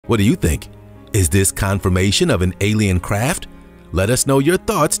What do you think? Is this confirmation of an alien craft? Let us know your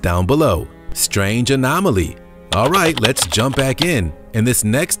thoughts down below. Strange anomaly. Alright, let's jump back in. In this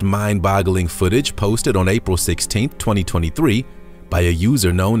next mind-boggling footage posted on April 16, 2023 by a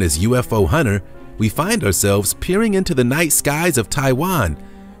user known as UFO Hunter, we find ourselves peering into the night skies of Taiwan,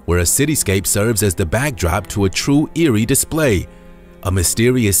 where a cityscape serves as the backdrop to a true eerie display. A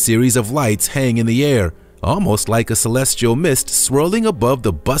mysterious series of lights hang in the air, almost like a celestial mist swirling above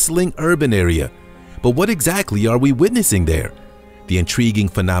the bustling urban area. But what exactly are we witnessing there? The intriguing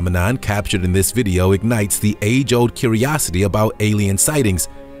phenomenon captured in this video ignites the age-old curiosity about alien sightings.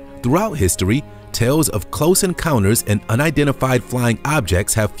 Throughout history, tales of close encounters and unidentified flying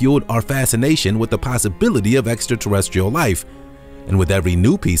objects have fueled our fascination with the possibility of extraterrestrial life. And with every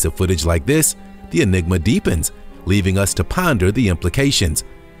new piece of footage like this, the enigma deepens, leaving us to ponder the implications.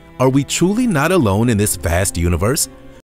 Are we truly not alone in this vast universe?